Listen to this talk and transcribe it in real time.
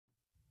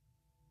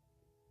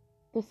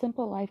the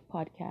Simple Life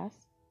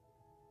podcast,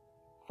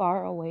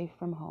 Far Away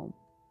from Home.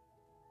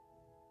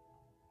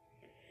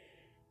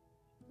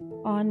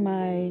 On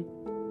my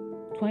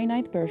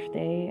 29th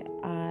birthday,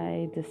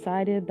 I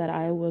decided that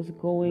I was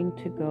going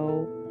to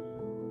go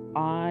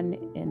on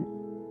an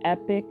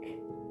epic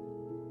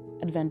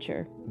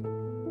adventure.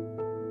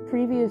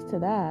 Previous to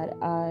that,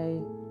 I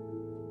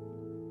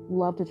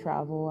love to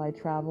travel. I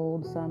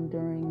traveled some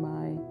during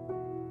my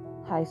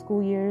high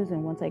school years,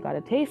 and once I got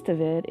a taste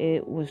of it,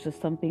 it was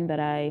just something that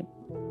I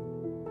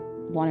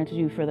wanted to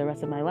do for the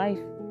rest of my life.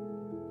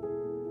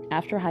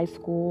 After high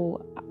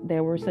school,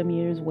 there were some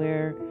years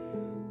where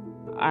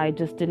I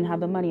just didn't have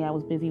the money. I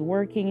was busy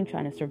working,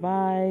 trying to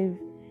survive,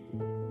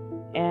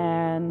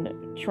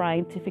 and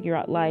trying to figure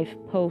out life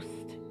post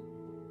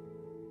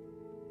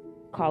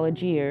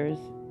college years.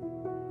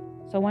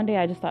 So one day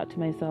I just thought to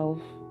myself,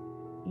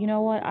 you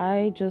know what?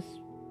 I just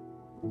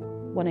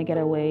want to get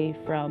away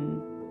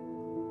from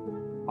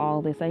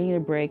all this. I need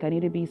a break. I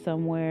need to be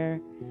somewhere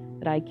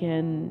that I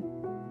can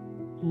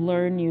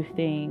learn new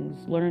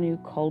things, learn a new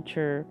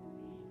culture,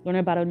 learn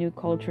about a new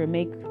culture,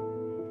 make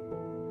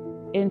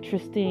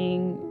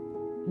interesting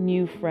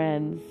new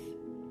friends.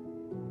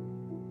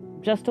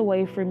 Just a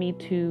way for me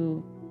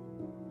to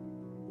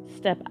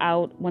step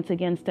out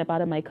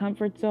of my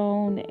comfort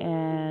zone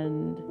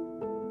and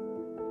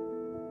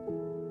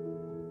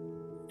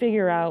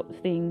figure out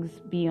things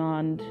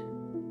beyond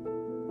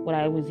what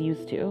I was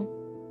used to.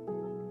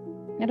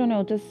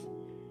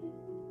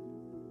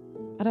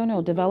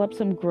 Develop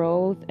some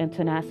growth and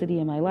tenacity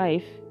in my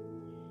life.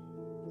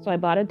 So I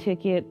bought a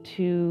ticket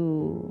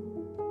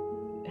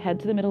to head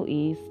to the Middle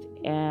East,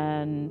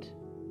 and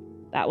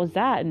that was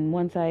that. And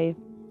once I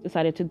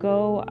decided to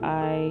go,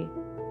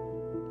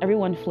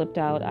 everyone flipped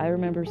out. I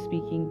remember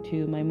speaking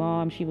to my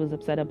mom. She was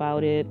upset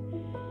about it.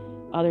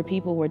 Other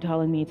people were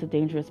telling me it's a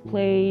dangerous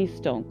place,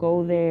 don't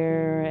go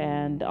there.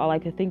 And all I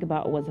could think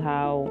about was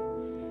how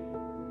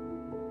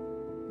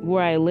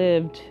where I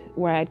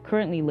had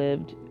currently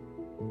lived,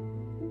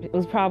 it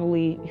was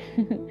probably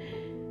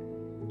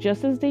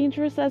just as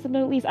dangerous as the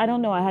Middle East. I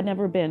don't know. I had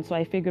never been. So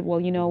I figured, well,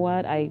 you know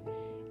what? I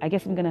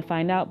guess I'm going to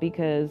find out,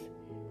 because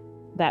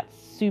I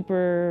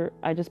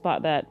just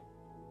bought that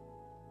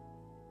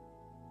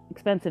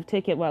expensive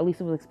ticket. Well, at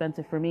least it was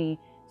expensive for me.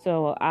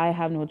 So I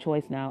have no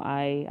choice now.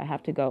 I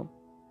have to go.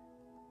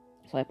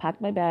 So I packed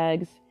my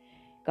bags,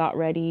 got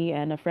ready,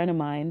 and a friend of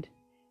mine,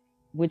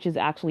 which is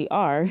actually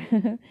R,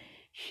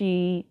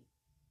 she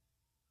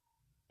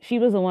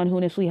was the one who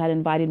initially had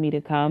invited me to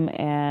come,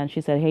 and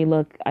she said, hey,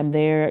 look, I'm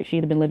there. She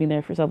had been living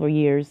there for several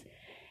years,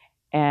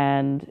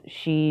 and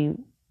she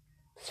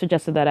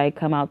suggested that I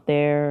come out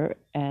there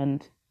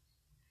and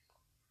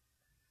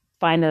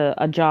find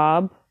a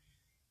job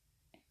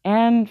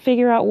and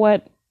figure out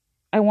what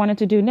I wanted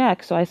to do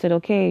next. So I said,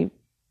 okay,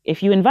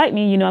 if you invite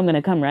me, I'm going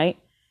to come, right?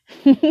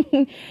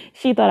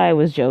 She thought I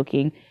was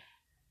joking.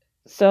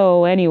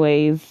 So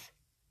anyways,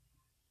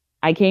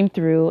 I came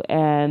through,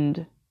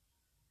 and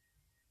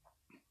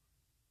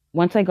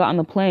once I got on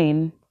the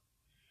plane,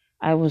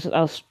 I was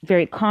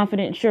very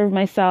confident and sure of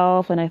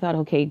myself. And I thought,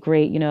 okay,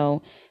 great.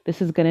 This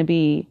is going to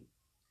be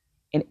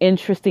an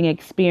interesting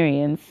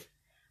experience.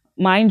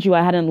 Mind you,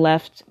 I hadn't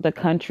left the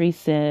country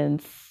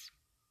since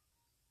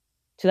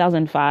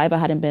 2005. I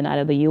hadn't been out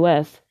of the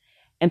US,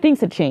 and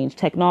things had changed.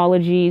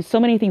 Technology, so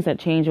many things had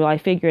changed. Well, I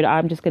figured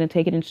I'm just going to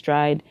take it in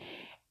stride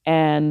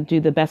and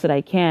do the best that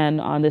I can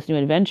on this new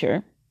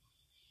adventure.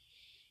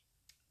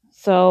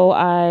 So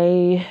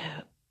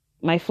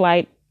my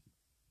flight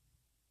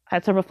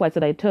had several flights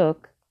that I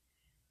took,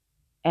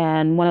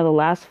 and one of the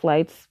last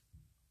flights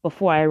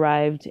before I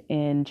arrived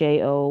in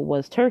JO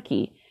was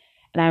Turkey.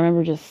 And I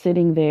remember just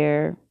sitting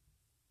there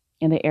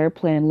in the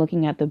airplane and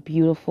looking at the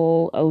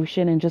beautiful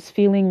ocean and just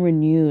feeling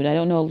renewed. I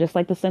don't know, just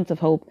like the sense of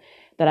hope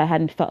that I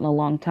hadn't felt in a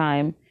long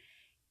time.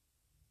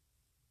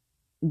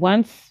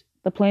 Once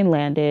the plane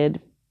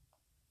landed,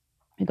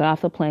 I got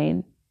off the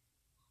plane,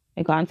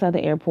 I got inside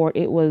the airport.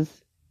 It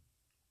was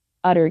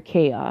utter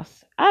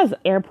chaos, as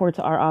airports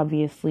are,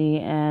 obviously.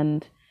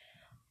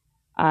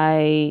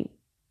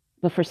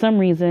 But for some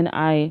reason,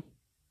 I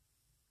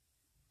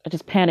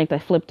just panicked. I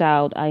flipped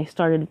out. I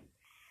started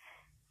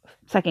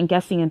second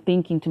guessing and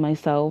thinking to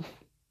myself,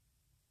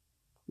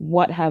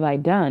 what have I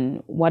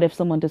done? What if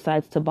someone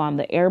decides to bomb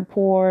the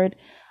airport?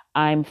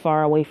 I'm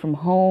far away from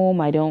home.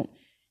 I don't,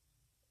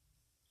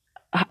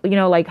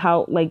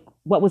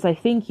 what was I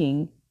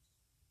thinking,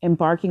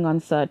 embarking on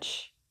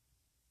such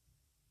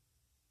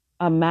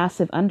a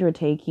massive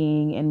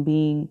undertaking and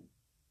being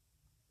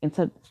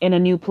in a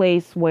new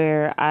place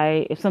where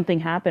if something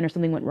happened or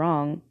something went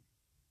wrong,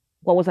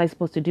 what was I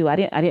supposed to do? I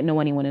didn't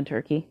know anyone in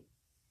Turkey.